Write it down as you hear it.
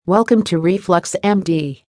Welcome to Reflux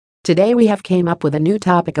MD. Today we have came up with a new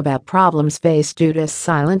topic about problems faced due to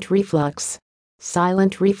silent reflux.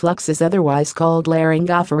 Silent reflux is otherwise called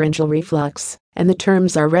laryngopharyngeal reflux, and the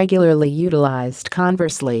terms are regularly utilized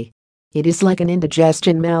conversely. It is like an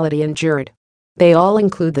indigestion malady and GERD. They all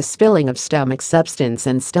include the spilling of stomach substance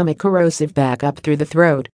and stomach corrosive back up through the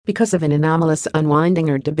throat because of an anomalous unwinding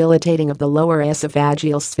or debilitating of the lower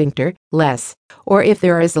esophageal sphincter, less, or if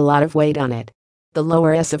there is a lot of weight on it. The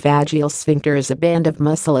lower esophageal sphincter is a band of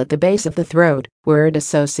muscle at the base of the throat where it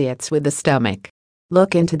associates with the stomach.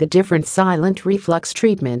 Look into the different silent reflux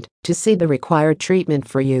treatment to see the required treatment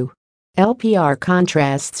for you. LPR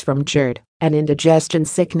contrasts from GERD, an indigestion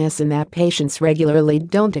sickness in that patients regularly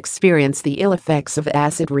don't experience the ill effects of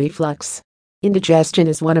acid reflux. Indigestion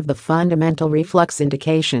is one of the fundamental reflux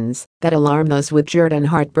indications that alarm those with GERD and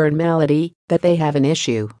heartburn malady that they have an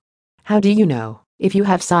issue. How do you know if you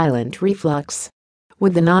have silent reflux?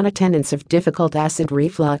 With the non-attendance of difficult acid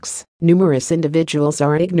reflux, numerous individuals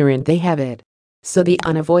are ignorant they have it. So the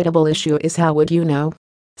unavoidable issue is, how would you know?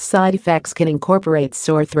 Side effects can incorporate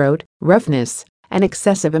sore throat, roughness, an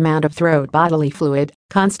excessive amount of throat bodily fluid,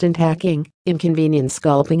 constant hacking, inconvenient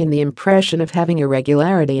gulping, and the impression of having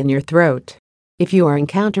irregularity in your throat. If you are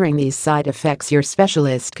encountering these side effects, your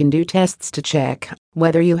specialist can do tests to check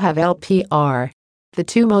whether you have LPR. The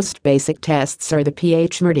two most basic tests are the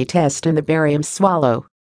pH-MERD test and the barium swallow.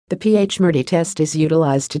 The pH-MERD test is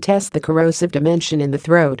utilized to test the corrosive dimension in the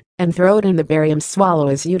throat, and the barium swallow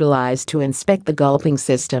is utilized to inspect the gulping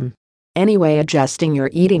system. Anyway, adjusting your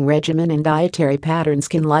eating regimen and dietary patterns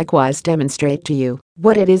can likewise demonstrate to you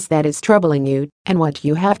what it is that is troubling you and what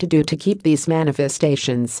you have to do to keep these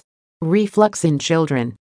manifestations. Reflux in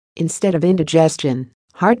children. Instead of indigestion,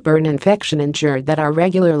 heartburn, infection, and GERD that are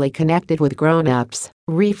regularly connected with grown-ups,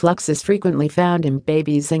 reflux is frequently found in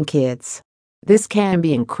babies and kids. This can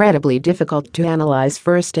be incredibly difficult to analyze.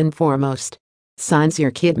 First and foremost, signs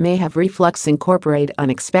your kid may have reflux incorporate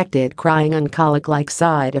unexpected crying and colic-like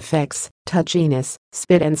side effects, touchiness,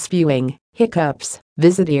 spit and spewing, hiccups,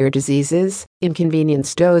 visit ear diseases,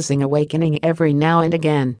 inconvenienced dozing, awakening every now and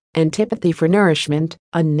again, antipathy for nourishment,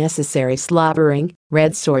 unnecessary slobbering,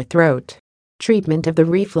 red sore throat. Treatment of the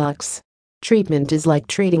reflux. Treatment is like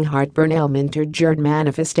treating heartburn ailment or GERD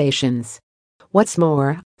manifestations. What's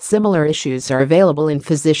more, similar issues are available in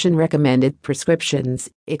physician-recommended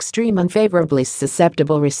prescriptions, extreme unfavorably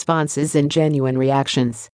susceptible responses, and genuine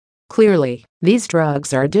reactions. Clearly, these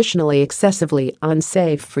drugs are additionally excessively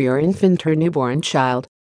unsafe for your infant or newborn child.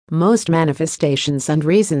 Most manifestations and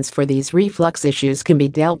reasons for these reflux issues can be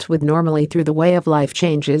dealt with normally through the way of life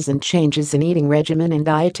changes and changes in eating regimen and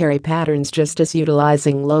dietary patterns, just as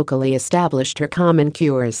utilizing locally established or common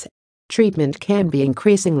cures. Treatment can be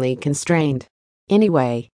increasingly constrained.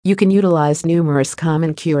 Anyway, you can utilize numerous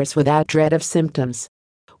common cures without dread of symptoms.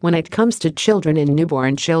 When it comes to children and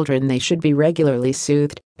newborn children, they should be regularly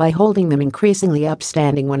soothed by holding them increasingly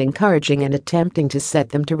upstanding when encouraging and attempting to set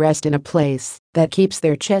them to rest in a place that keeps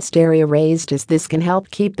their chest area raised, as this can help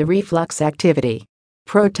keep the reflux activity.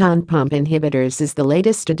 Proton pump inhibitors is the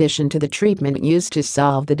latest addition to the treatment used to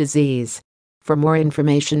solve the disease. For more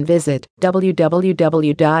information, visit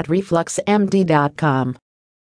www.refluxmd.com.